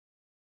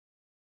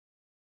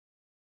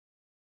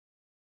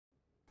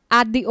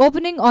at the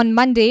opening on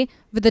Monday,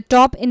 with the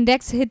top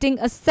index hitting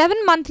a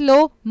 7-month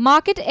low.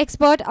 Market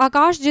expert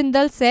Akash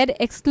Jindal said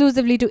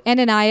exclusively to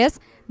Nnis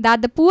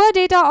that the poor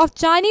data of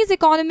Chinese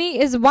economy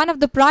is one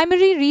of the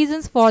primary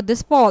reasons for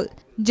this fall.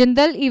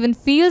 Jindal even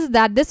feels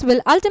that this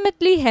will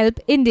ultimately help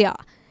India.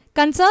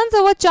 Concerns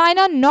over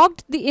China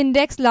knocked the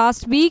index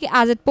last week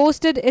as it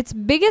posted its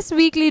biggest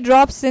weekly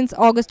drop since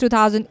August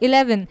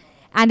 2011,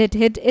 and it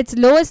hit its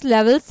lowest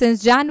level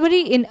since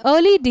January in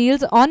early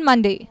deals on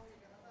Monday.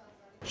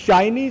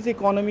 Chinese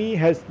economy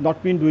has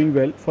not been doing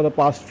well for the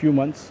past few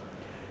months.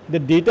 The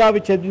data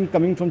which has been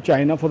coming from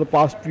China for the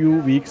past few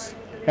weeks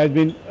has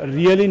been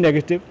really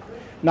negative.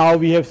 Now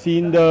we have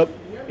seen the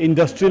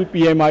industrial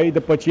PMI,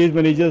 the purchase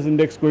managers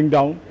index, going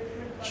down.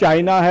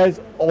 China has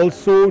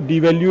also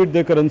devalued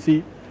their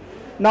currency.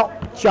 Now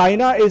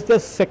China is the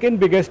second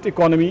biggest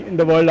economy in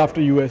the world after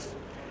US.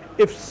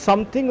 If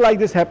something like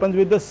this happens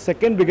with the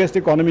second biggest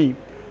economy,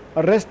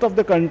 rest of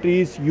the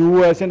countries,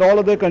 US and all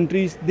other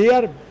countries, they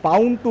are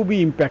bound to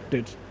be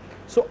impacted.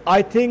 So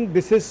I think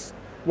this is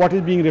what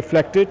is being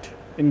reflected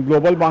in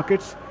global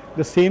markets.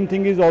 The same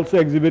thing is also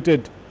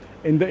exhibited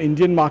in the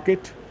Indian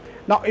market.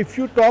 Now if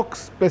you talk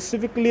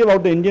specifically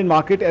about the Indian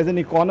market, as an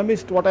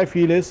economist, what I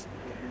feel is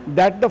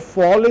that the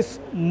fall is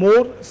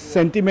more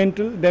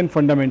sentimental than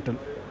fundamental.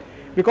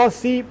 Because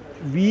see,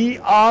 we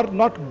are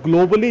not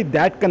globally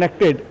that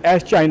connected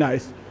as China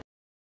is.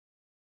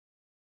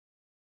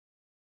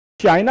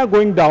 China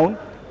going down,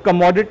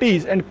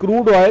 commodities and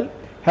crude oil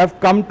have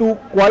come to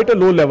quite a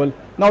low level.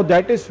 Now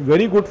that is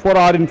very good for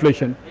our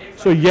inflation.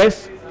 So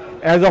yes,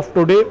 as of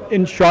today,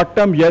 in short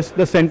term, yes,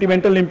 the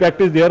sentimental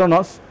impact is there on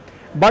us.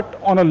 But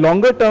on a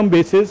longer term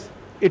basis,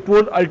 it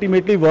would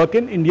ultimately work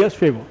in India's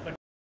favor.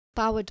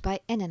 Powered by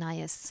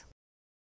Nnis.